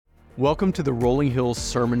Welcome to the Rolling Hills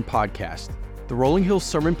Sermon Podcast. The Rolling Hills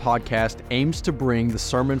Sermon Podcast aims to bring the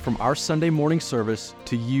sermon from our Sunday morning service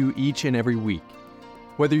to you each and every week.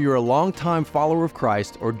 Whether you're a longtime follower of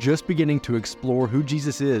Christ or just beginning to explore who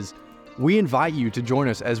Jesus is, we invite you to join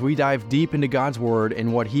us as we dive deep into God's Word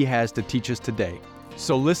and what He has to teach us today.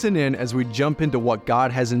 So listen in as we jump into what God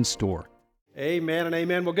has in store. Amen and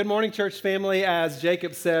amen. Well, good morning, church family. As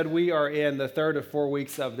Jacob said, we are in the third of 4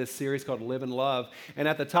 weeks of this series called Live and Love. And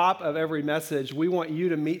at the top of every message, we want you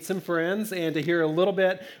to meet some friends and to hear a little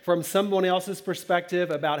bit from someone else's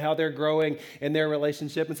perspective about how they're growing in their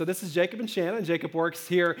relationship. And so this is Jacob and Shanna. Jacob works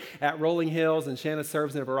here at Rolling Hills, and Shanna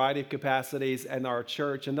serves in a variety of capacities in our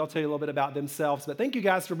church. And they'll tell you a little bit about themselves. But thank you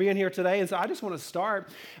guys for being here today. And so I just want to start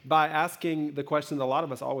by asking the question that a lot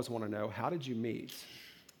of us always want to know: how did you meet?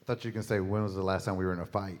 I thought you were going to say, when was the last time we were in a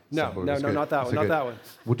fight? No, not that one, not that one.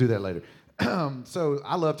 We'll do that later. So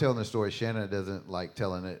I love telling this story. Shanna doesn't like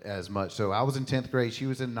telling it as much. So I was in 10th grade. She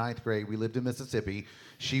was in 9th grade. We lived in Mississippi.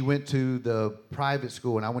 She went to the private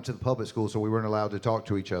school, and I went to the public school, so we weren't allowed to talk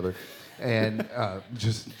to each other. And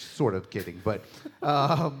just sort of kidding. But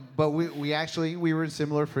we were in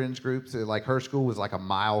similar friends groups. Like, her school was like a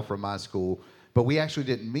mile from my school. But we actually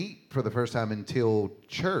didn't meet for the first time until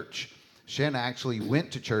church. Shanna actually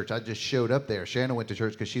went to church. I just showed up there. Shanna went to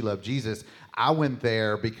church because she loved Jesus. I went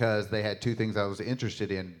there because they had two things I was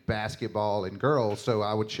interested in: basketball and girls. So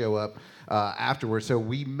I would show up afterwards. So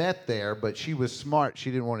we met there, but she was smart. She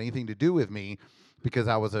didn't want anything to do with me because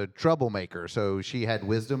I was a troublemaker. So she had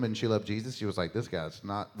wisdom and she loved Jesus. She was like, this guy's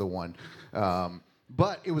not the one.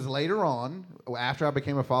 But it was later on, after I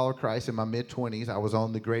became a follower of Christ in my mid-20s, I was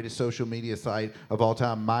on the greatest social media site of all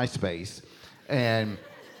time, MySpace. And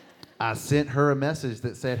I sent her a message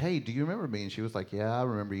that said, hey, do you remember me? And she was like, yeah, I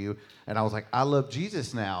remember you. And I was like, I love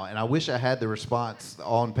Jesus now. And I wish I had the response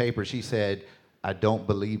on paper. She said, I don't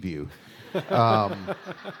believe you.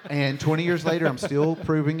 And 20 years later, I'm still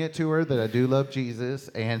proving it to her that I do love Jesus.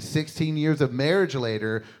 And 16 years of marriage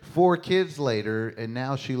later, 4 kids later, and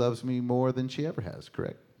now she loves me more than she ever has,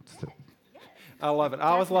 correct? So. I love it. I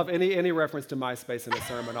always love any reference to MySpace in a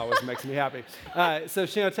sermon. Always makes me happy. So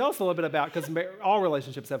Shanna, tell us a little bit about, because all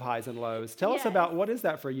relationships have highs and lows. Tell us about, what is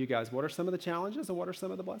that for you guys? What are some of the challenges and what are some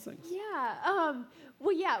of the blessings?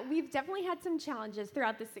 We've definitely had some challenges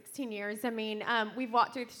throughout the 16 years. I mean, we've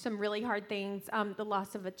walked through some really hard things, the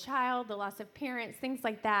loss of a child, the loss of parents, things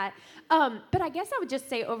like that. But I guess I would just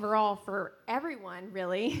say overall for everyone,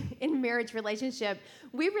 really, in marriage relationship,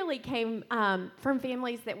 we really came from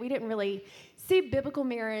families that we didn't really see biblical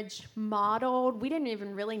marriage modeled. We didn't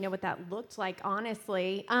even really know what that looked like,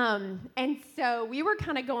 honestly. And so we were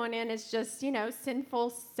kind of going in as just,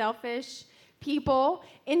 sinful, selfish people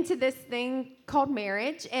into this thing called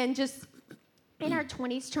marriage, and just in our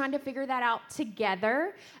 20s trying to figure that out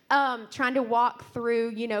together, trying to walk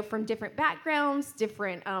through, from different backgrounds,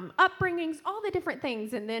 different upbringings, all the different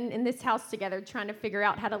things, and then in this house together trying to figure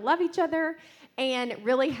out how to love each other and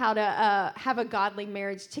really how to have a godly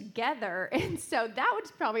marriage together. And so that was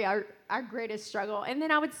probably our greatest struggle. And then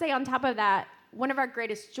I would say on top of that, one of our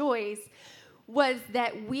greatest joys was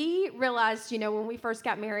that we realized, when we first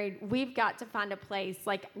got married, we've got to find a place.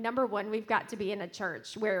 Like, number one, we've got to be in a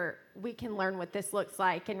church where we can learn what this looks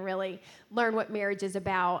like and really learn what marriage is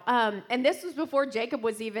about. And this was before Jacob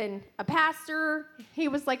was even a pastor. He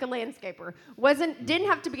was like a landscaper. Didn't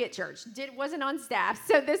have to be at church. Wasn't on staff.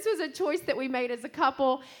 So this was a choice that we made as a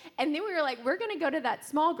couple. And then we were like, we're going to go to that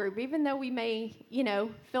small group, even though we may,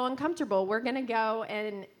 feel uncomfortable. We're going to go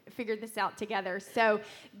and figure this out together. So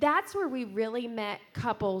that's where we really met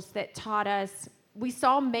couples that taught us. We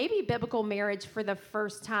saw maybe biblical marriage for the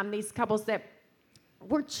first time. These couples that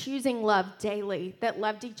were choosing love daily, that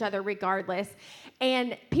loved each other regardless,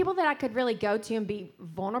 and people that I could really go to and be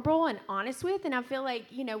vulnerable and honest with. And I feel like,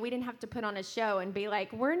 we didn't have to put on a show and be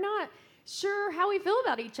like, we're not sure how we feel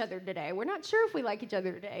about each other today. We're not sure if we like each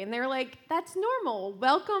other today. And they're like, that's normal.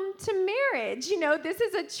 Welcome to marriage. This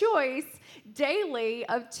is a choice daily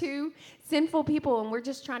of two sinful people, and we're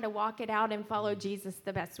just trying to walk it out and follow Jesus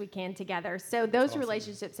the best we can together. So those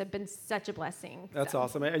relationships have been such a blessing. That's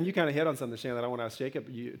awesome. And you kind of hit on something, Shannon, that I want to ask Jacob.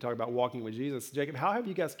 You talk about walking with Jesus. Jacob, how have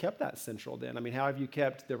you guys kept that central then? I mean, how have you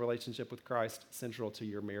kept the relationship with Christ central to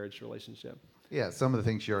your marriage relationship? Yeah, some of the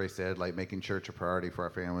things you already said, like making church a priority for our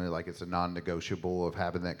family, like it's a non-negotiable of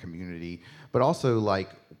having that community. But also, like,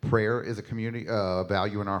 prayer is a community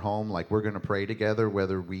value in our home. Like, we're going to pray together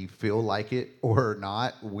whether we feel like it or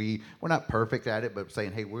not. We're not perfect at it, but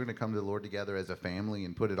saying, hey, we're going to come to the Lord together as a family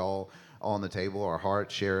and put it all on the table, our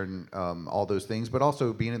hearts, sharing all those things, but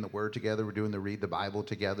also being in the Word together. We're doing the Read the Bible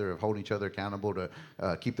together, of holding each other accountable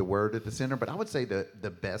to keep the Word at the center. But I would say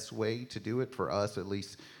the best way to do it for us, at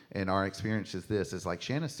least in our experience, is this: is like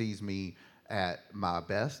Shanna sees me at my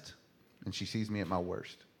best, and she sees me at my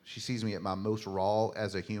worst. She sees me at my most raw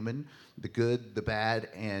as a human, the good, the bad,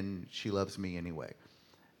 and she loves me anyway.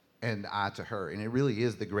 And I to her. And it really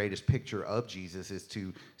is the greatest picture of Jesus, is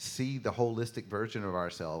to see the holistic version of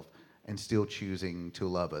ourselves and still choosing to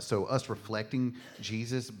love us. So us reflecting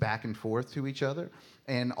Jesus back and forth to each other.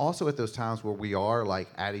 And also at those times where we are like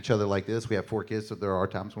at each other like this. We have 4 kids, so there are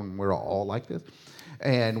times when we're all like this.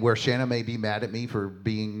 And where Shanna may be mad at me for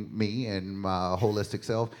being me and my holistic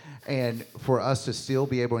self. And for us to still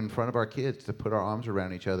be able in front of our kids to put our arms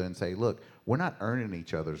around each other and say, look, we're not earning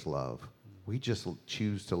each other's love. We just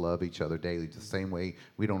choose to love each other daily the same way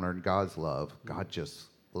we don't earn God's love. God just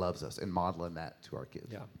loves us, and modeling that to our kids.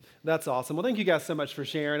 Yeah, that's awesome. Well, thank you guys so much for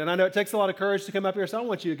sharing. And I know it takes a lot of courage to come up here, so I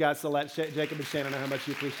want you guys to let Jacob and Shannon know how much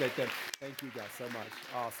you appreciate them. Thank you guys so much.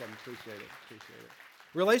 Awesome. Appreciate it.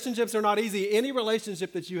 Relationships are not easy. Any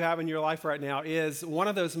relationship that you have in your life right now is one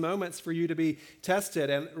of those moments for you to be tested.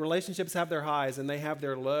 And relationships have their highs and they have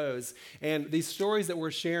their lows. And these stories that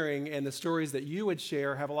we're sharing and the stories that you would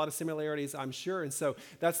share have a lot of similarities, I'm sure. And so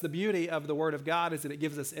that's the beauty of the Word of God, is that it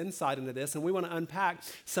gives us insight into this. And we want to unpack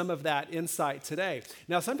some of that insight today.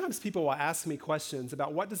 Now, sometimes people will ask me questions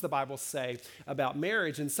about what does the Bible say about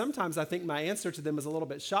marriage. And sometimes I think my answer to them is a little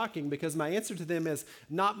bit shocking, because my answer to them is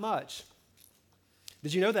not much.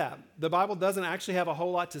 Did you know that? The Bible doesn't actually have a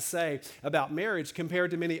whole lot to say about marriage compared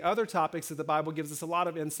to many other topics that the Bible gives us a lot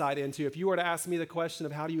of insight into. If you were to ask me the question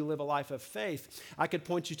of how do you live a life of faith, I could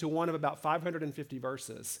point you to one of about 550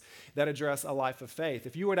 verses that address a life of faith.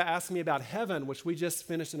 If you were to ask me about heaven, which we just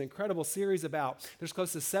finished an incredible series about, there's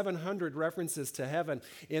close to 700 references to heaven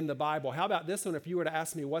in the Bible. How about this one? If you were to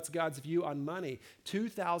ask me what's God's view on money,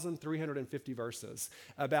 2,350 verses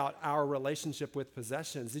about our relationship with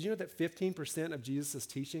possessions. Did you know that 15% of Jesus'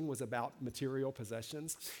 teaching was about material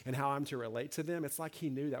possessions and how I'm to relate to them? It's like he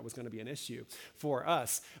knew that was going to be an issue for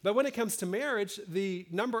us. But when it comes to marriage, the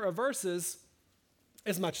number of verses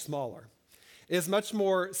is much smaller, is much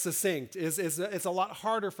more succinct, it's a lot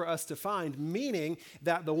harder for us to find, meaning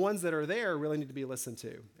that the ones that are there really need to be listened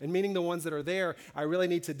to. And meaning the ones that are there, I really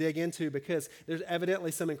need to dig into, because there's evidently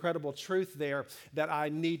some incredible truth there that I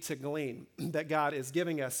need to glean, that God is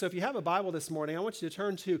giving us. So if you have a Bible this morning, I want you to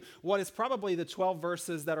turn to what is probably the 12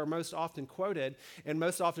 verses that are most often quoted and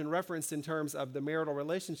most often referenced in terms of the marital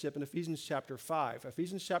relationship in Ephesians chapter 5.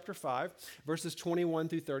 Ephesians chapter 5, verses 21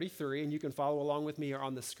 through 33, and you can follow along with me here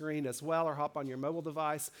on the screen as well, or hop on your mobile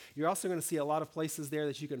device. You're also going to see a lot of places there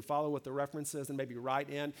that you can follow with the references and maybe write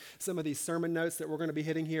in some of these sermon notes that we're going to be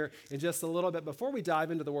hitting here in just a little bit. Before we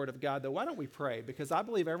dive into the Word of God, though, why don't we pray? Because I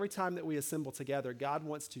believe every time that we assemble together, God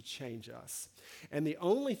wants to change us. And the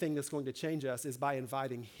only thing that's going to change us is by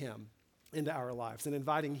inviting Him into our lives and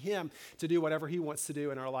inviting Him to do whatever He wants to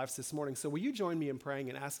do in our lives this morning. So will you join me in praying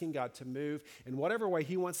and asking God to move in whatever way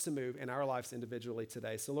He wants to move in our lives individually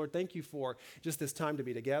today? So Lord, thank you for just this time to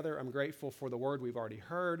be together. I'm grateful for the word we've already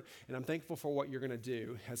heard, and I'm thankful for what you're going to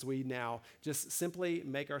do as we now just simply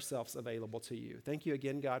make ourselves available to you. Thank you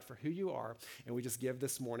again, God, for who you are, and we just give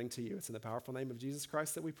this morning to you. It's in the powerful name of Jesus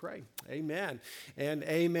Christ that we pray. Amen and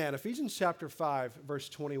amen. Ephesians chapter 5, verse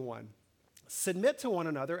 21. Submit to one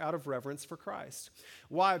another out of reverence for Christ.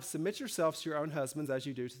 Wives, submit yourselves to your own husbands as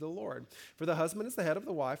you do to the Lord. For the husband is the head of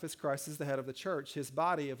the wife, as Christ is the head of the church, his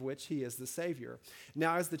body, of which he is the Savior.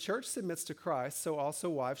 Now, as the church submits to Christ, so also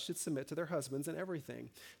wives should submit to their husbands in everything.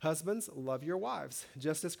 Husbands, love your wives,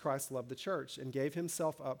 just as Christ loved the church and gave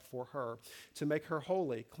himself up for her, to make her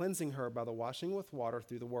holy, cleansing her by the washing with water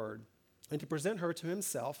through the word, and to present her to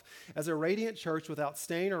himself as a radiant church without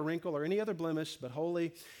stain or wrinkle or any other blemish, but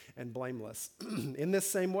holy and blameless. In this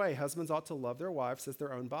same way, husbands ought to love their wives as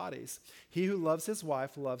their own bodies. He who loves his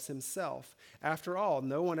wife loves himself. After all,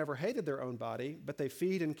 no one ever hated their own body, but they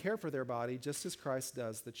feed and care for their body just as Christ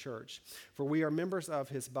does the church. For we are members of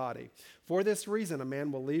his body. For this reason, a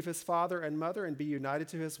man will leave his father and mother and be united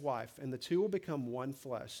to his wife, and the two will become one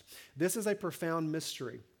flesh. This is a profound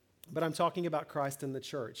mystery, but I'm talking about Christ and the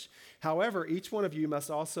church. However, each one of you must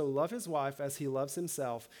also love his wife as he loves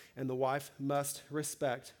himself, and the wife must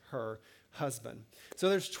respect her husband. So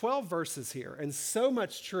there's 12 verses here and so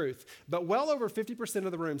much truth, but well over 50%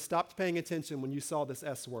 of the room stopped paying attention when you saw this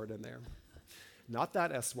S word in there. Not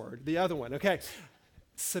that S word, the other one. Okay,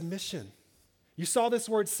 submission. You saw this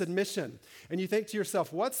word submission, and you think to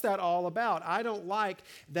yourself, what's that all about? I don't like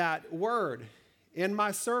that word. In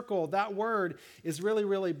my circle, that word is really,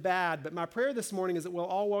 really bad. But my prayer this morning is that we'll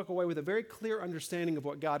all walk away with a very clear understanding of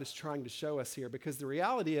what God is trying to show us here. Because the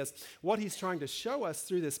reality is, what he's trying to show us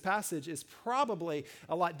through this passage is probably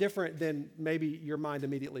a lot different than maybe your mind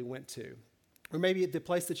immediately went to. Or maybe the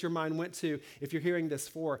place that your mind went to if you're hearing this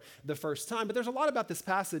for the first time. But there's a lot about this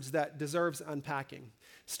passage that deserves unpacking.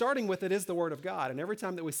 Starting with it is the Word of God. And every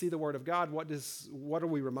time that we see the Word of God, what are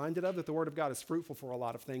we reminded of? That the Word of God is fruitful for a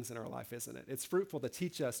lot of things in our life, isn't it? It's fruitful to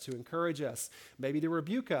teach us, to encourage us, maybe to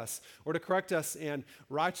rebuke us, or to correct us in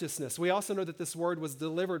righteousness. We also know that this Word was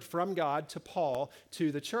delivered from God to Paul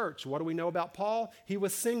to the church. What do we know about Paul? He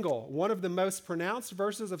was single. One of the most pronounced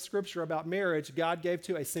verses of Scripture about marriage God gave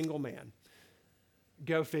to a single man.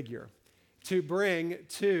 Go figure. To bring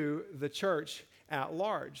to the church at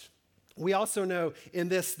large. We also know in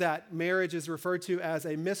this that marriage is referred to as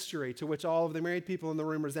a mystery, to which all of the married people in the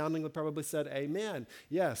room resoundingly probably said, amen.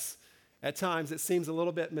 Yes, at times it seems a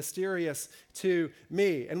little bit mysterious to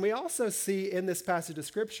me. And we also see in this passage of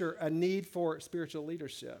Scripture a need for spiritual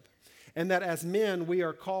leadership. And that as men, we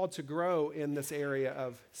are called to grow in this area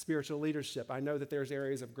of spiritual leadership. I know that there's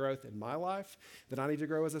areas of growth in my life that I need to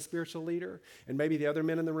grow as a spiritual leader. And maybe the other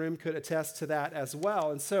men in the room could attest to that as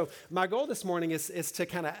well. And so my goal this morning is to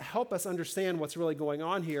kind of help us understand what's really going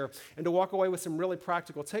on here and to walk away with some really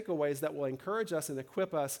practical takeaways that will encourage us and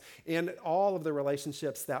equip us in all of the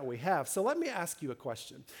relationships that we have. So let me ask you a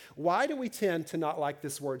question. Why do we tend to not like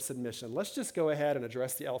this word submission? Let's just go ahead and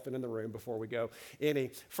address the elephant in the room before we go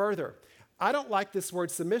any further. I don't like this word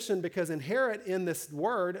submission because inherent in this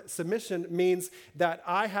word, submission means that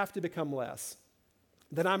I have to become less,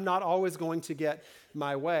 that I'm not always going to get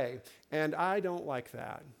my way, and I don't like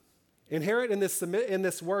that. Inherent in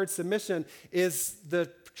this word submission is the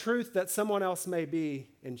truth that someone else may be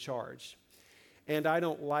in charge. And I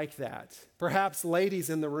don't like that. Perhaps ladies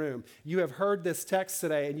in the room, you have heard this text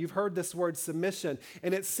today and you've heard this word submission,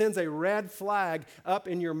 and it sends a red flag up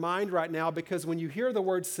in your mind right now because when you hear the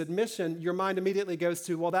word submission, your mind immediately goes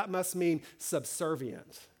to, well, that must mean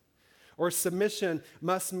subservient. Or submission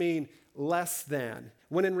must mean less than.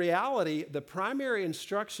 When in reality, the primary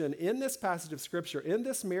instruction in this passage of Scripture, in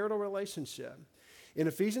this marital relationship, in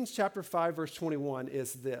Ephesians chapter 5, verse 21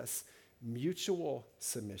 is this: mutual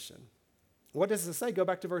submission. What does it say? Go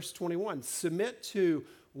back to verse 21. Submit to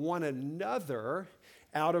one another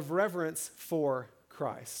out of reverence for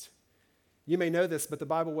Christ. You may know this, but the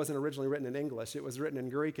Bible wasn't originally written in English. It was written in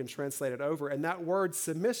Greek and translated over. And that word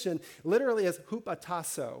submission literally is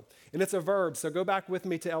hupatasso. And it's a verb. So go back with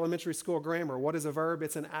me to elementary school grammar. What is a verb?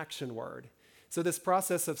 It's an action word. So this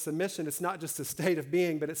process of submission, it's not just a state of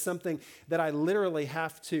being, but it's something that I literally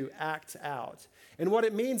have to act out. And what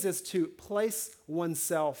it means is to place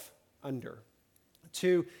oneself under,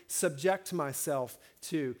 to subject myself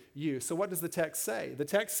to you. So what does the text say? The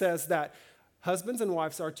text says that husbands and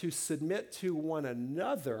wives are to submit to one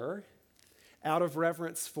another out of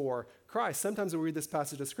reverence for Christ. Sometimes we read this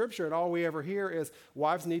passage of Scripture and all we ever hear is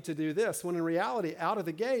wives need to do this, when in reality, out of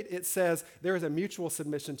the gate, it says there is a mutual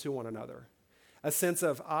submission to one another, a sense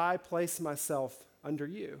of I place myself under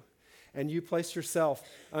you, and you place yourself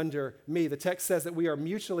under me. The text says that we are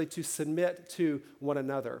mutually to submit to one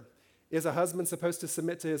another. Is a husband supposed to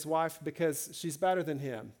submit to his wife because she's better than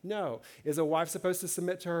him? No. Is a wife supposed to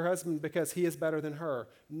submit to her husband because he is better than her?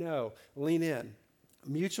 No. Lean in.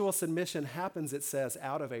 Mutual submission happens, it says,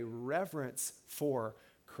 out of a reverence for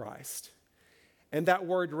Christ. And that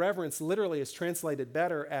word reverence literally is translated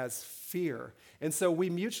better as fear. And so we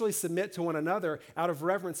mutually submit to one another out of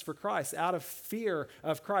reverence for Christ, out of fear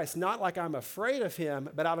of Christ. Not like I'm afraid of him,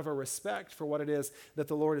 but out of a respect for what it is that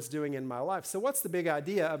the Lord is doing in my life. So what's the big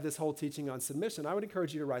idea of this whole teaching on submission? I would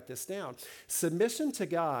encourage you to write this down. Submission to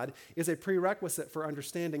God is a prerequisite for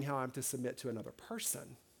understanding how I'm to submit to another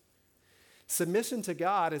person. Submission to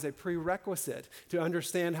God is a prerequisite to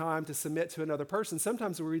understand how I'm to submit to another person.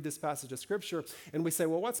 Sometimes we read this passage of Scripture and we say,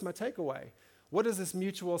 well, what's my takeaway? What does this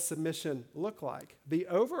mutual submission look like? The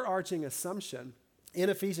overarching assumption in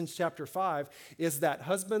Ephesians chapter 5 is that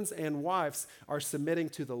husbands and wives are submitting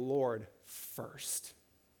to the Lord first.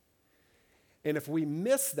 And if we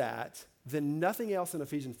miss that, then nothing else in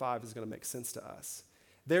Ephesians 5 is going to make sense to us.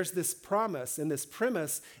 There's this promise and this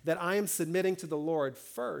premise that I am submitting to the Lord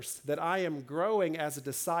first, that I am growing as a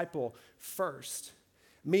disciple first.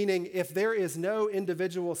 Meaning, if there is no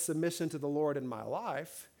individual submission to the Lord in my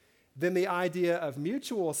life, then the idea of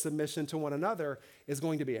mutual submission to one another is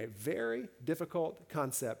going to be a very difficult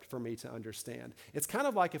concept for me to understand. It's kind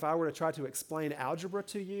of like if I were to try to explain algebra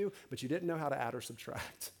to you, but you didn't know how to add or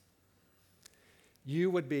subtract.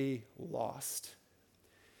 You would be lost.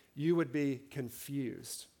 You would be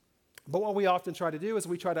confused. But what we often try to do is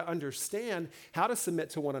we try to understand how to submit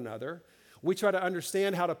to one another. We try to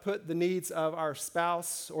understand how to put the needs of our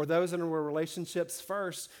spouse or those in our relationships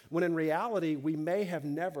first, when in reality, we may have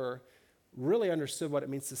never really understood what it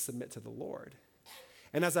means to submit to the Lord.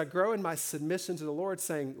 And as I grow in my submission to the Lord,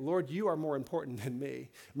 saying, Lord, you are more important than me.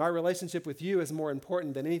 My relationship with you is more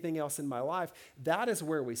important than anything else in my life. That is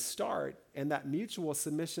where we start. And that mutual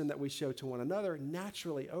submission that we show to one another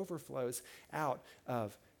naturally overflows out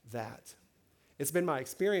of that. It's been my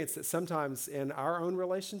experience that sometimes in our own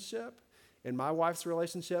relationship, in my wife's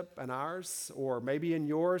relationship and ours, or maybe in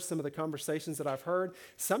yours, some of the conversations that I've heard,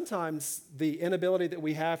 sometimes the inability that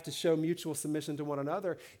we have to show mutual submission to one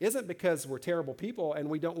another isn't because we're terrible people and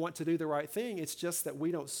we don't want to do the right thing. It's just that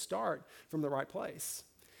we don't start from the right place.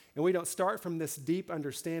 And we don't start from this deep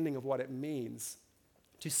understanding of what it means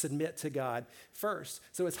to submit to God first.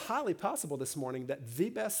 So it's highly possible this morning that the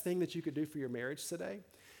best thing that you could do for your marriage today,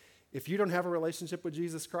 if you don't have a relationship with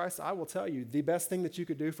Jesus Christ, I will tell you, the best thing that you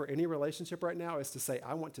could do for any relationship right now is to say,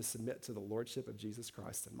 I want to submit to the lordship of Jesus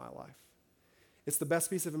Christ in my life. It's the best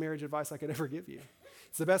piece of marriage advice I could ever give you.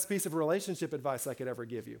 It's the best piece of relationship advice I could ever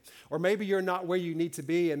give you. Or maybe you're not where you need to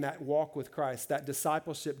be in that walk with Christ, that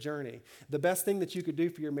discipleship journey. The best thing that you could do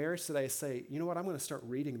for your marriage today is say, you know what, I'm going to start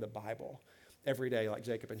reading the Bible every day like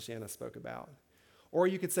Jacob and Shanna spoke about. Or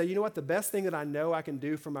you could say, you know what, the best thing that I know I can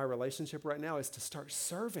do for my relationship right now is to start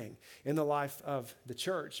serving in the life of the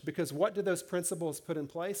church. Because what do those principles put in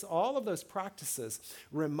place? All of those practices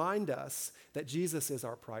remind us that Jesus is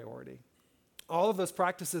our priority. All of those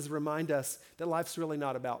practices remind us that life's really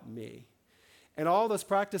not about me. And all those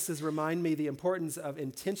practices remind me the importance of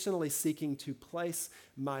intentionally seeking to place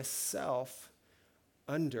myself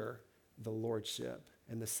under the lordship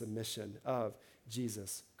and the submission of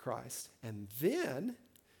Jesus Christ. And then,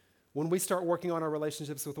 when we start working on our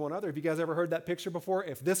relationships with one another, have you guys ever heard that picture before?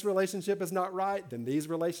 If this relationship is not right, then these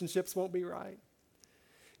relationships won't be right.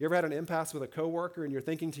 You ever had an impasse with a coworker and you're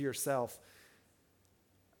thinking to yourself,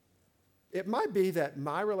 it might be that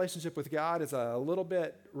my relationship with God is a little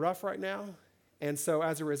bit rough right now, and so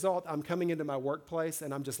as a result, I'm coming into my workplace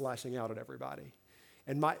and I'm just lashing out at everybody.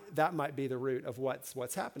 And that might be the root of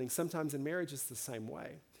what's happening. Sometimes in marriage, it's the same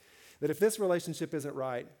way. That if this relationship isn't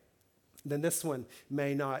right, then this one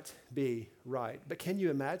may not be right. But can you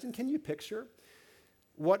imagine, can you picture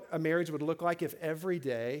what a marriage would look like if every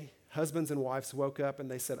day husbands and wives woke up and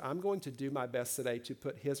they said, I'm going to do my best today to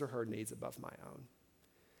put his or her needs above my own.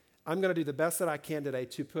 I'm going to do the best that I can today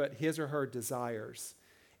to put his or her desires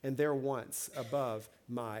and their wants above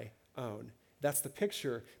my own. That's the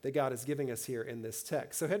picture that God is giving us here in this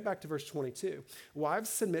text. So head back to verse 22. Wives,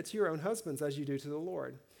 submit to your own husbands as you do to the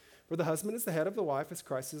Lord. For the husband is the head of the wife, as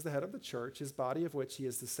Christ is the head of the church, his body of which he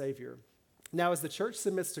is the Savior. Now, as the church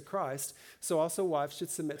submits to Christ, so also wives should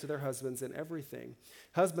submit to their husbands in everything.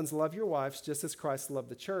 Husbands, love your wives just as Christ loved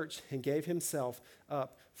the church and gave himself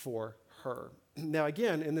up for her. Now,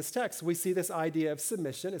 again, in this text, we see this idea of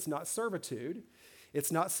submission. It's not servitude,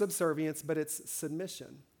 it's not subservience, but it's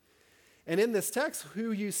submission. And in this text,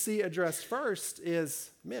 who you see addressed first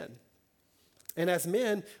is men. And as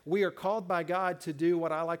men, we are called by God to do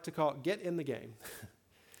what I like to call get in the game.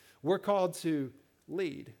 We're called to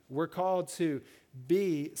lead. We're called to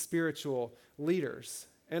be spiritual leaders.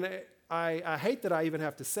 And I hate that I even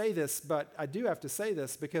have to say this, but I do have to say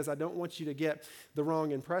this because I don't want you to get the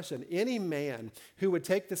wrong impression. Any man who would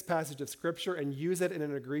take this passage of Scripture and use it in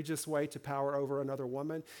an egregious way to power over another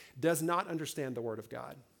woman does not understand the Word of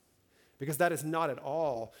God. Because that is not at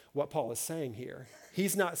all what Paul is saying here.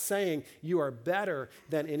 He's not saying you are better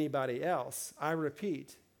than anybody else. I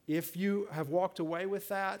repeat, if you have walked away with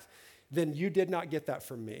that, then you did not get that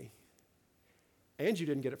from me. And you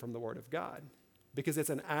didn't get it from the Word of God. Because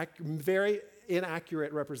it's a very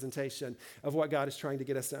inaccurate representation of what God is trying to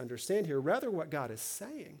get us to understand here. Rather, what God is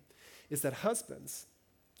saying is that husbands,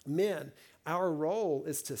 men, our role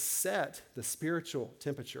is to set the spiritual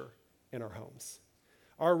temperature in our homes.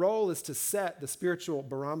 Our role is to set the spiritual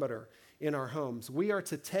barometer in our homes. We are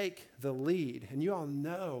to take the lead. And you all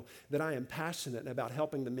know that I am passionate about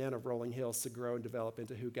helping the men of Rolling Hills to grow and develop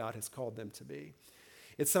into who God has called them to be.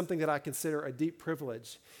 It's something that I consider a deep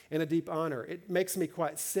privilege and a deep honor. It makes me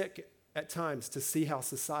quite sick at times to see how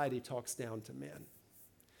society talks down to men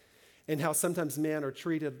and how sometimes men are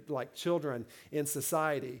treated like children in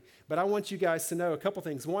society. But I want you guys to know a couple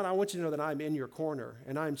things. One, I want you to know that I'm in your corner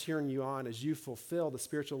and I'm cheering you on as you fulfill the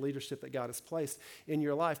spiritual leadership that God has placed in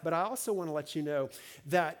your life. But I also want to let you know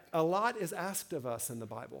that a lot is asked of us in the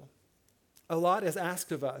Bible. A lot is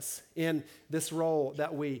asked of us in this role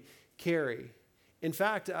that we carry. In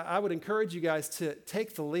fact, I would encourage you guys to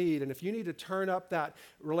take the lead. And if you need to turn up that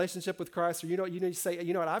relationship with Christ, or you need to say,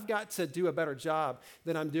 you know what, I've got to do a better job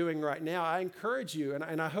than I'm doing right now, I encourage you,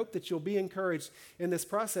 and I hope that you'll be encouraged in this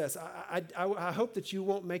process. I hope that you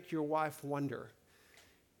won't make your wife wonder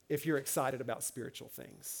if you're excited about spiritual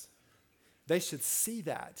things. They should see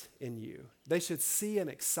that in you. They should see an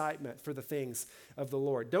excitement for the things of the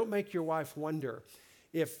Lord. Don't make your wife wonder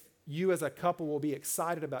if you as a couple will be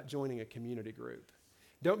excited about joining a community group.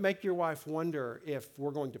 Don't make your wife wonder if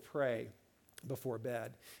we're going to pray before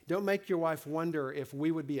bed. Don't make your wife wonder if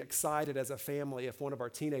we would be excited as a family if one of our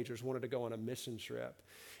teenagers wanted to go on a mission trip.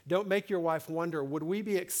 Don't make your wife wonder, would we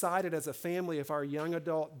be excited as a family if our young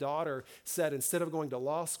adult daughter said, instead of going to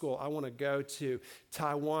law school, I want to go to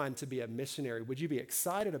Taiwan to be a missionary? Would you be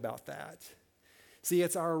excited about that? See,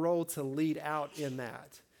 it's our role to lead out in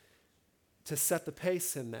that, to set the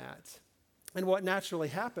pace in that. And what naturally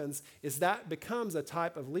happens is that becomes a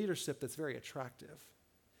type of leadership that's very attractive.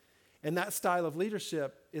 And that style of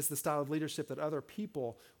leadership is the style of leadership that other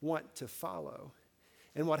people want to follow.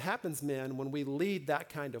 And what happens, men, when we lead that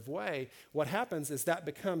kind of way, what happens is that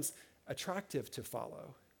becomes attractive to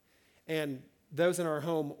follow. And those in our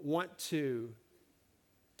home want to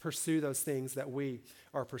pursue those things that we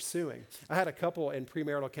are pursuing. I had a couple in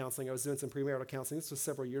premarital counseling. I was doing some premarital counseling. This was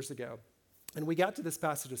several years ago. And we got to this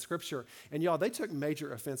passage of Scripture, and y'all, they took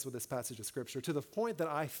major offense with this passage of Scripture to the point that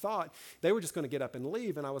I thought they were just going to get up and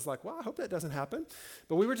leave. And I was like, well, I hope that doesn't happen.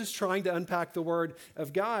 But we were just trying to unpack the Word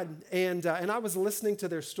of God. And I was listening to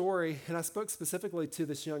their story, and I spoke specifically to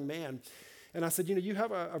this young man. And I said, you know, you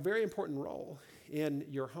have a very important role in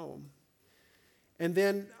your home. And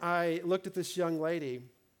then I looked at this young lady,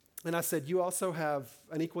 and I said, you also have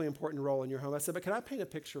an equally important role in your home. I said, but can I paint a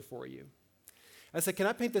picture for you? I said, can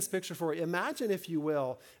I paint this picture for you? Imagine, if you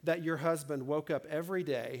will, that your husband woke up every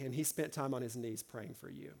day and he spent time on his knees praying for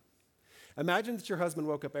you. Imagine that your husband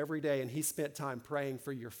woke up every day and he spent time praying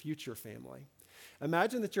for your future family.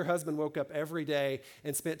 Imagine that your husband woke up every day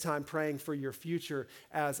and spent time praying for your future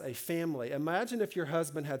as a family. Imagine if your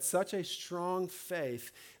husband had such a strong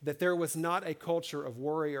faith that there was not a culture of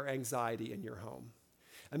worry or anxiety in your home.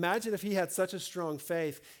 Imagine if he had such a strong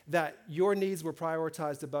faith that your needs were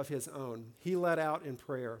prioritized above his own. He led out in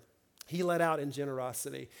prayer. He led out in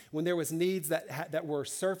generosity. When there was needs that were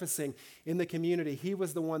surfacing in the community, he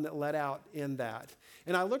was the one that led out in that.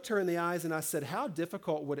 And I looked her in the eyes and I said, how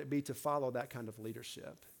difficult would it be to follow that kind of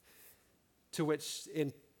leadership? To which,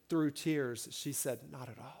 through tears, she said, not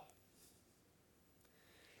at all.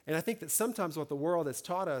 And I think that sometimes what the world has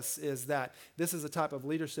taught us is that this is a type of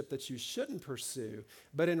leadership that you shouldn't pursue.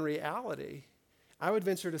 But in reality, I would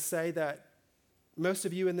venture to say that most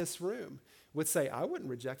of you in this room would say, I wouldn't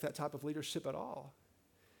reject that type of leadership at all.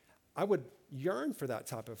 I would yearn for that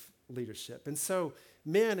type of leadership. And so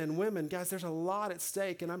men and women, guys, there's a lot at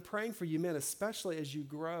stake. And I'm praying for you men, especially as you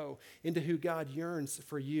grow into who God yearns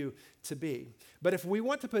for you to be. But if we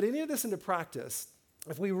want to put any of this into practice,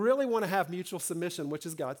 if we really want to have mutual submission, which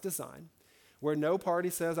is God's design, where no party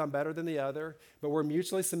says I'm better than the other, but we're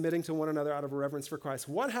mutually submitting to one another out of reverence for Christ,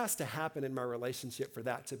 what has to happen in my relationship for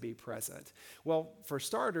that to be present? Well, for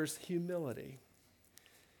starters, humility.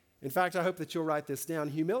 In fact, I hope that you'll write this down.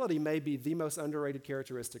 Humility may be the most underrated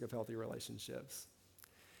characteristic of healthy relationships.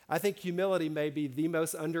 I think humility may be the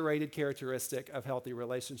most underrated characteristic of healthy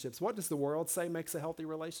relationships. What does the world say makes a healthy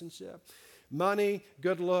relationship? Money,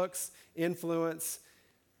 good looks, influence.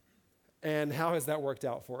 And how has that worked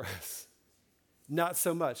out for us? Not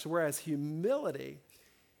so much. Whereas humility,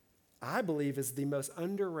 I believe, is the most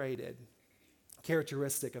underrated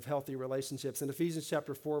characteristic of healthy relationships. In Ephesians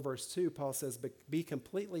chapter 4, verse 2, Paul says, be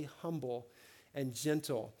completely humble and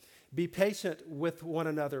gentle. Be patient with one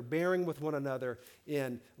another, bearing with one another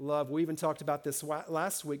in love. We even talked about this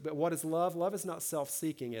last week, but what is love? Love is not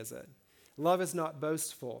self-seeking, is it? Love is not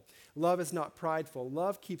boastful. Love is not prideful.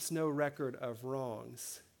 Love keeps no record of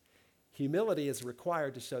wrongs. Humility is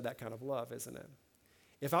required to show that kind of love, isn't it?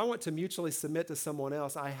 If I want to mutually submit to someone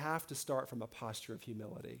else, I have to start from a posture of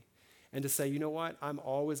humility and to say, you know what? I'm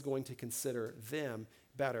always going to consider them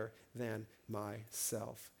better than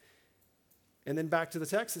myself. And then back to the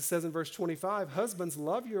text, it says in verse 25, husbands,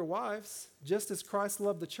 love your wives just as Christ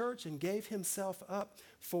loved the church and gave himself up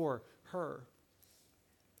for her.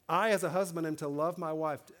 I, as a husband, am to love my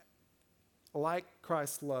wife like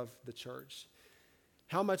Christ loved the church.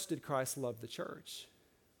 How much did Christ love the church?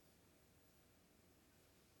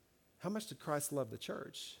 How much did Christ love the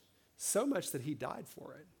church? So much that he died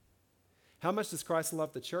for it. How much does Christ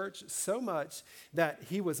love the church? So much that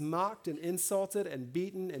he was mocked and insulted and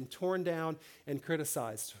beaten and torn down and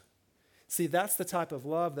criticized. See, that's the type of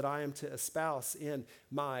love that I am to espouse in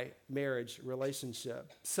my marriage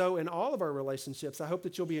relationship. So in all of our relationships, I hope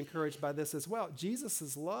that you'll be encouraged by this as well.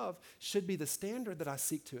 Jesus' love should be the standard that I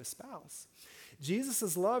seek to espouse.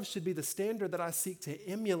 Jesus' love should be the standard that I seek to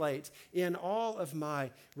emulate in all of my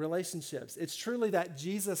relationships. It's truly that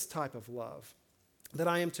Jesus type of love that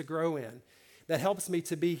I am to grow in, that helps me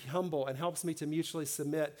to be humble and helps me to mutually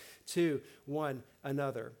submit to one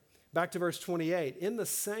another. Back to verse 28. In the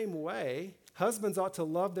same way, husbands ought to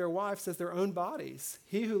love their wives as their own bodies.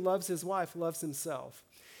 He who loves his wife loves himself.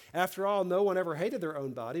 After all, no one ever hated their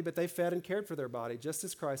own body, but they fed and cared for their body, just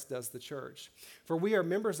as Christ does the church. For we are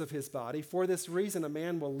members of his body. For this reason, a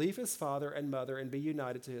man will leave his father and mother and be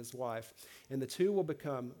united to his wife, and the two will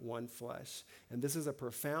become one flesh. And this is a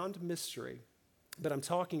profound mystery, but I'm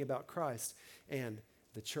talking about Christ and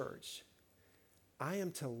the church. I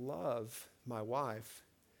am to love my wife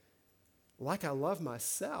like I love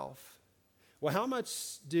myself. Well, how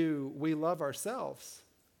much do we love ourselves?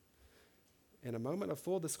 In a moment of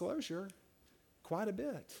full disclosure, quite a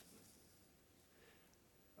bit.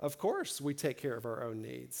 Of course, we take care of our own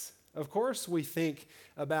needs. Of course, we think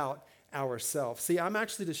about ourselves. See, I'm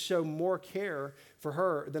actually to show more care for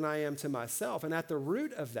her than I am to myself. And at the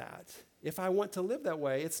root of that, if I want to live that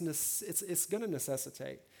way, it's going to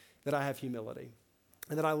necessitate that I have humility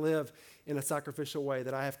and that I live in a sacrificial way,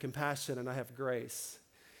 that I have compassion and I have grace.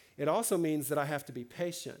 It also means that I have to be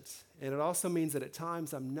patient. And it also means that at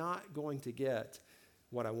times I'm not going to get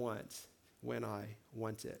what I want when I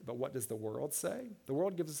want it. But what does the world say? The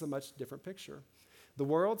world gives us a much different picture. The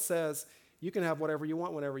world says you can have whatever you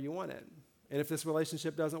want whenever you want it. And if this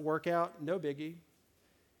relationship doesn't work out, no biggie.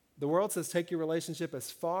 The world says take your relationship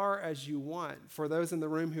as far as you want. For those in the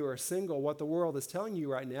room who are single, what the world is telling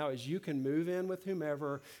you right now is you can move in with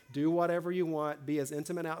whomever, do whatever you want, be as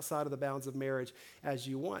intimate outside of the bounds of marriage as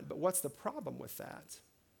you want. But what's the problem with that?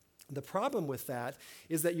 The problem with that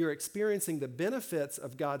is that you're experiencing the benefits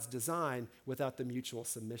of God's design without the mutual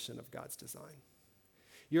submission of God's design.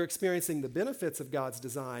 You're experiencing the benefits of God's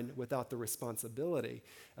design without the responsibility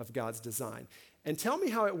of God's design. And tell me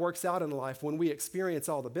how it works out in life when we experience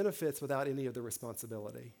all the benefits without any of the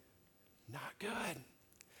responsibility. Not good.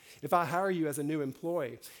 If I hire you as a new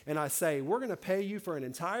employee and I say, we're going to pay you for an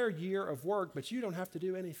entire year of work, but you don't have to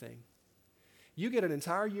do anything. You get an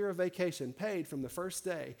entire year of vacation paid from the first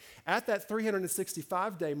day. At that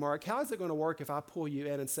 365-day mark, how is it going to work if I pull you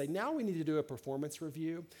in and say, now we need to do a performance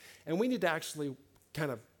review, and we need to actually kind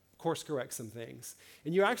of course correct some things.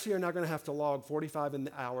 And you actually are not going to have to log 45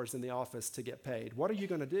 hours in the office to get paid. What are you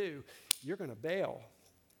going to do? You're going to bail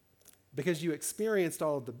because you experienced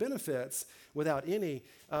all of the benefits without any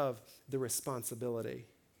of the responsibility.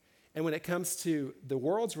 And when it comes to the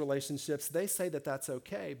world's relationships, they say that that's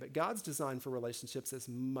okay, but God's design for relationships is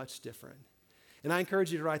much different. And I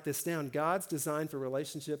encourage you to write this down. God's design for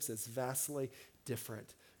relationships is vastly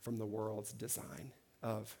different from the world's design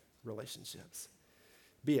of relationships.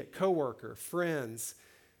 Be it coworker, friends,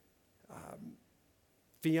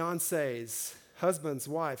 fiancés, husbands,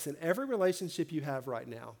 wives, in every relationship you have right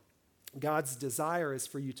now, God's desire is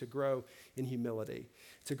for you to grow in humility,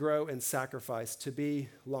 to grow in sacrifice, to be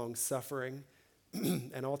long-suffering,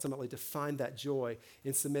 and ultimately to find that joy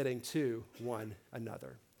in submitting to one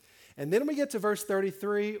another. And then we get to verse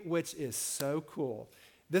 33, which is so cool.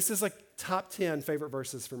 This is like top 10 favorite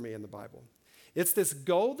verses for me in the Bible. It's this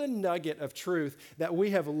golden nugget of truth that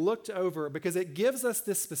we have looked over because it gives us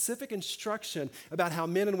this specific instruction about how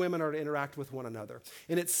men and women are to interact with one another.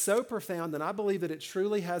 And it's so profound that I believe that it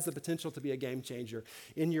truly has the potential to be a game changer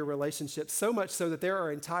in your relationship, so much so that there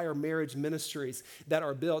are entire marriage ministries that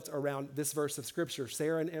are built around this verse of Scripture.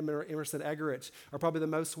 Sarah and Emerson Eggerichs are probably the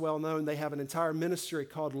most well-known. They have an entire ministry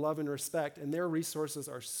called Love and Respect, and their resources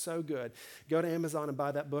are so good. Go to Amazon and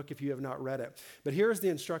buy that book if you have not read it. But here's the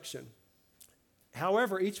instruction.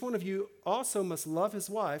 However, each one of you also must love his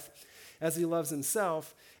wife as he loves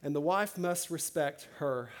himself, and the wife must respect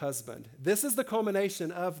her husband. This is the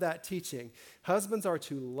culmination of that teaching. Husbands are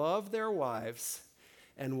to love their wives,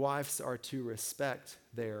 and wives are to respect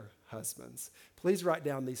their husbands. Please write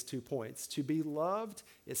down these 2 points. To be loved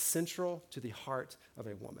is central to the heart of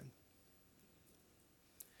a woman.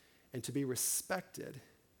 And to be respected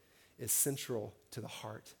is central to the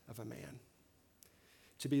heart of a man.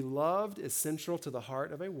 To be loved is central to the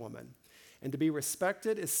heart of a woman, and to be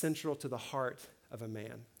respected is central to the heart of a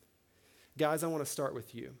man. Guys, I want to start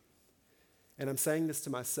with you. And I'm saying this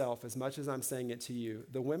to myself as much as I'm saying it to you.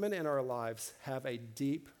 The women in our lives have a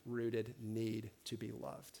deep-rooted need to be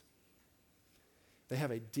loved. They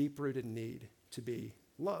have a deep-rooted need to be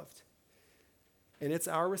loved. And it's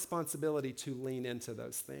our responsibility to lean into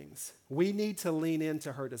those things. We need to lean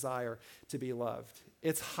into her desire to be loved.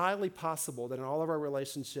 It's highly possible that in all of our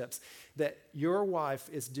relationships that your wife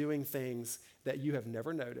is doing things that you have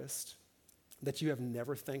never noticed, that you have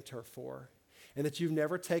never thanked her for, and that you've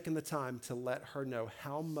never taken the time to let her know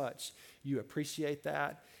how much you appreciate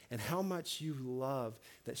that and how much you love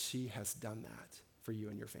that she has done that for you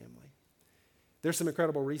and your family. There's some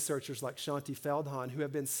incredible researchers like Shanti Feldhahn who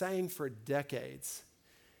have been saying for decades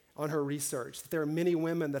on her research that there are many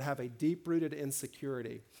women that have a deep-rooted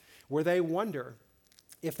insecurity where they wonder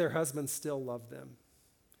if their husbands still love them,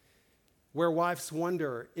 where wives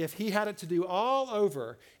wonder if he had it to do all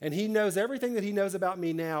over and he knows everything that he knows about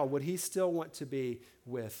me now, would he still want to be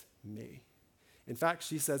with me? In fact,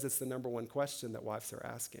 she says it's the number one question that wives are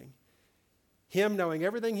asking. Him knowing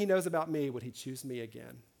everything he knows about me, would he choose me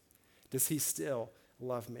again? Does he still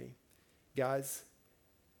love me? Guys,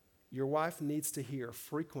 your wife needs to hear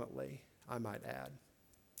frequently, I might add,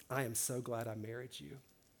 I am so glad I married you.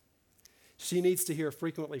 She needs to hear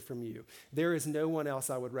frequently from you, there is no one else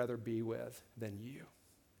I would rather be with than you.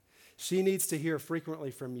 She needs to hear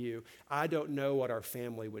frequently from you, I don't know what our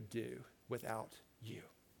family would do without you.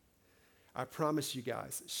 I promise you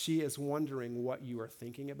guys, she is wondering what you are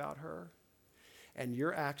thinking about her, and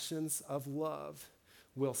your actions of love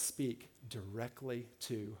will speak directly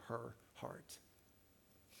to her heart.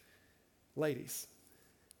 Ladies,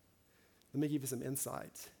 let me give you some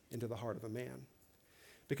insight into the heart of a man.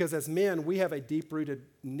 Because as men, we have a deep-rooted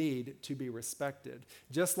need to be respected.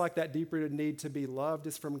 Just like that deep-rooted need to be loved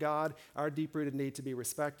is from God, our deep-rooted need to be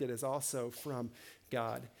respected is also from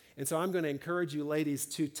God. And so I'm going to encourage you, ladies,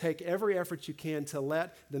 to take every effort you can to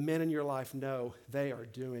let the men in your life know they are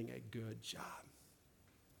doing a good job.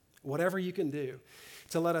 Whatever you can do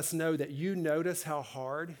to let us know that you notice how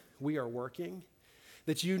hard we are working,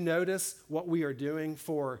 that you notice what we are doing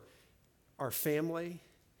for our family.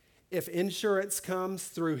 If insurance comes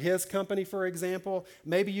through his company, for example,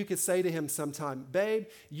 maybe you could say to him sometime, babe,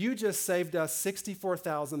 you just saved us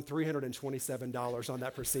 $64,327 on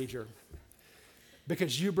that procedure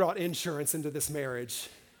because you brought insurance into this marriage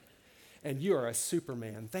and you are a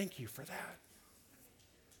superman. Thank you for that.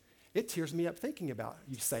 It tears me up thinking about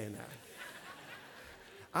you saying that.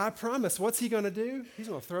 I promise, what's he going to do? He's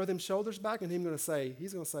going to throw them shoulders back and he's going to say,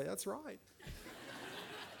 that's right.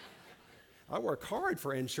 I work hard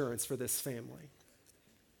for insurance for this family.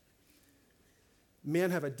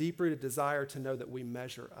 Men have a deep-rooted desire to know that we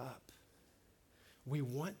measure up. We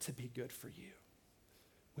want to be good for you.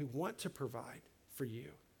 We want to provide for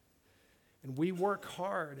you. And we work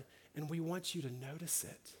hard, and we want you to notice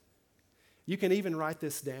it. You can even write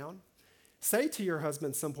this down. Say to your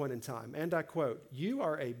husband some point in time, and I quote, you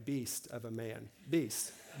are a beast of a man.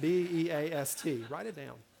 Beast. B-E-A-S-T. Write it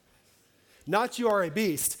down. Not you are a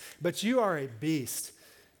beast, but you are a beast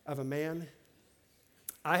of a man.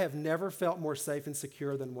 I have never felt more safe and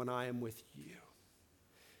secure than when I am with you.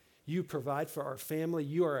 You provide for our family.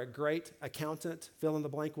 You are a great accountant, fill in the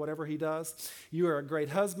blank, whatever he does. You are a great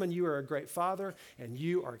husband. You are a great father, and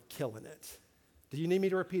you are killing it. Do you need me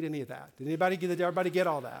to repeat any of that? Did everybody get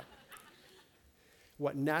all that?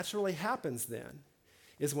 What naturally happens then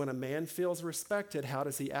is when a man feels respected, how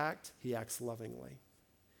does he act? He acts lovingly.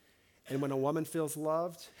 And when a woman feels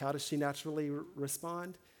loved, how does she naturally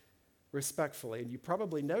respond? Respectfully. And you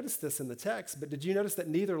probably noticed this in the text, but did you notice that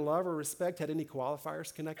neither love or respect had any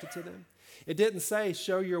qualifiers connected to them? It didn't say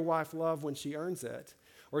show your wife love when she earns it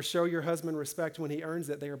or show your husband respect when he earns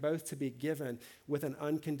it. They are both to be given with an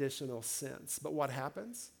unconditional sense. But what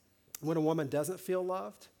happens when a woman doesn't feel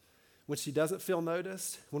loved? When she doesn't feel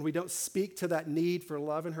noticed? When we don't speak to that need for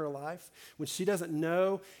love in her life? When she doesn't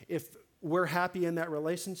know if we're happy in that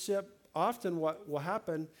relationship, often what will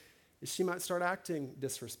happen is she might start acting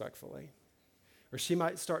disrespectfully, or she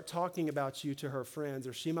might start talking about you to her friends,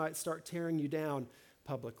 or she might start tearing you down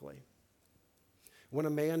publicly. When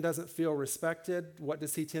a man doesn't feel respected, what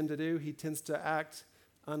does he tend to do? He tends to act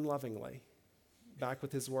unlovingly, back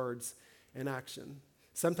with his words and action.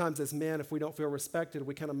 Sometimes as men, if we don't feel respected,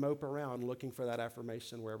 we kind of mope around looking for that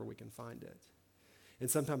affirmation wherever we can find it. And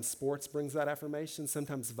sometimes sports brings that affirmation.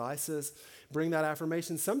 Sometimes vices bring that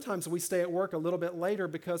affirmation. Sometimes we stay at work a little bit later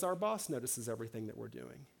because our boss notices everything that we're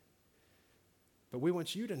doing. But we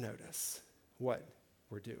want you to notice what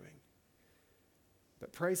we're doing.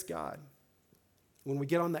 But praise God, when we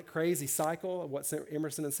get on that crazy cycle of what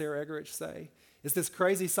Emerson and Sarah Eggerichs say, it's this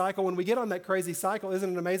crazy cycle. When we get on that crazy cycle,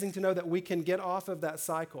 isn't it amazing to know that we can get off of that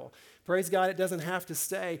cycle? Praise God, it doesn't have to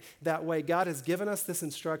stay that way. God has given us this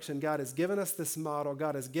instruction. God has given us this model.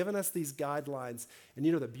 God has given us these guidelines. And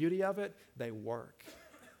you know the beauty of it? They work.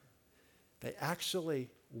 They actually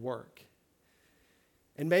work.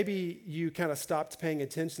 And maybe you kind of stopped paying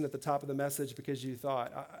attention at the top of the message because you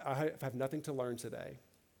thought, I have nothing to learn today.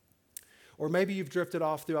 Or maybe you've drifted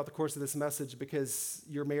off throughout the course of this message because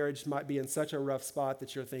your marriage might be in such a rough spot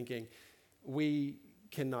that you're thinking, we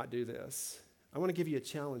cannot do this. I want to give you a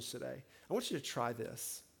challenge today. I want you to try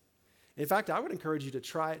this. In fact, I would encourage you to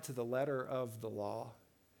try it to the letter of the law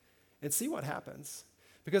and see what happens.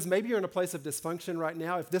 Because maybe you're in a place of dysfunction right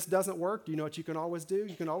now. If this doesn't work, do you know what you can always do?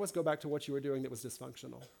 You can always go back to what you were doing that was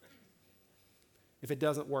dysfunctional if it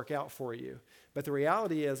doesn't work out for you. But the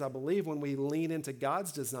reality is, I believe when we lean into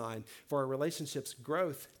God's design for our relationships,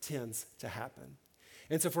 growth tends to happen.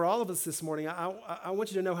 And so for all of us this morning, I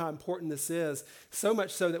want you to know how important this is, so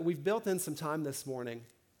much so that we've built in some time this morning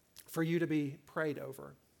for you to be prayed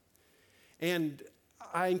over. And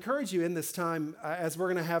I encourage you in this time, as we're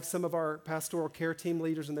going to have some of our pastoral care team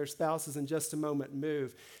leaders and their spouses in just a moment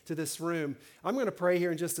move to this room. I'm going to pray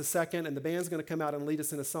here in just a second, and the band's going to come out and lead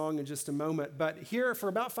us in a song in just a moment. But here for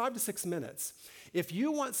about 5 to 6 minutes, if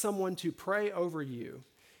you want someone to pray over you,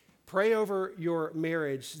 pray over your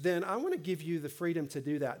marriage, then I want to give you the freedom to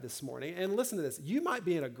do that this morning. And listen to this. You might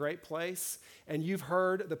be in a great place, and you've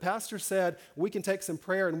heard the pastor said, we can take some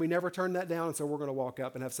prayer, and we never turned that down, so we're going to walk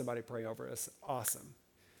up and have somebody pray over us. Awesome.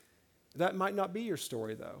 That might not be your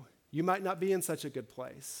story, though. You might not be in such a good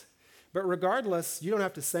place. But regardless, you don't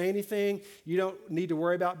have to say anything. You don't need to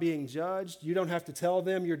worry about being judged. You don't have to tell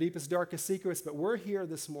them your deepest, darkest secrets. But we're here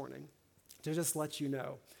this morning to just let you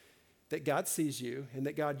know that God sees you and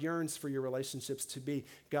that God yearns for your relationships to be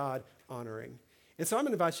God-honoring. And so I'm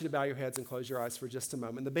going to invite you to bow your heads and close your eyes for just a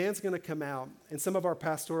moment. The band's going to come out, and some of our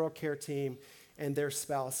pastoral care team and their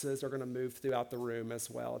spouses are going to move throughout the room as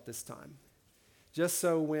well at this time. Just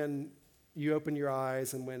so when you open your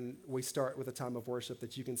eyes and when we start with a time of worship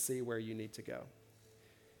that you can see where you need to go.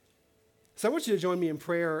 So I want you to join me in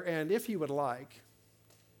prayer, and if you would like,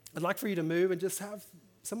 I'd like for you to move and just have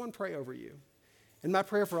someone pray over you. And my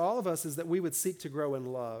prayer for all of us is that we would seek to grow in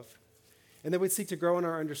love, and that we'd seek to grow in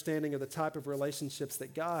our understanding of the type of relationships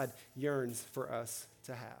that God yearns for us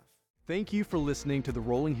to have. Thank you for listening to the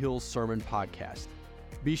Rolling Hills Sermon Podcast.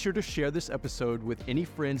 Be sure to share this episode with any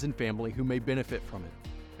friends and family who may benefit from it.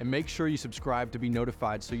 And make sure you subscribe to be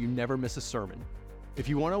notified so you never miss a sermon. If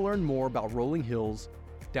you want to learn more about Rolling Hills,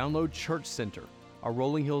 download Church Center, our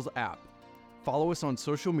Rolling Hills app, follow us on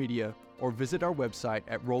social media, or visit our website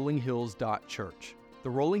at rollinghills.church. The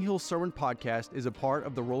Rolling Hills Sermon Podcast is a part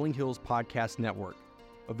of the Rolling Hills Podcast Network,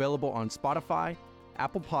 available on Spotify,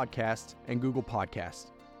 Apple Podcasts, and Google Podcasts.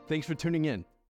 Thanks for tuning in.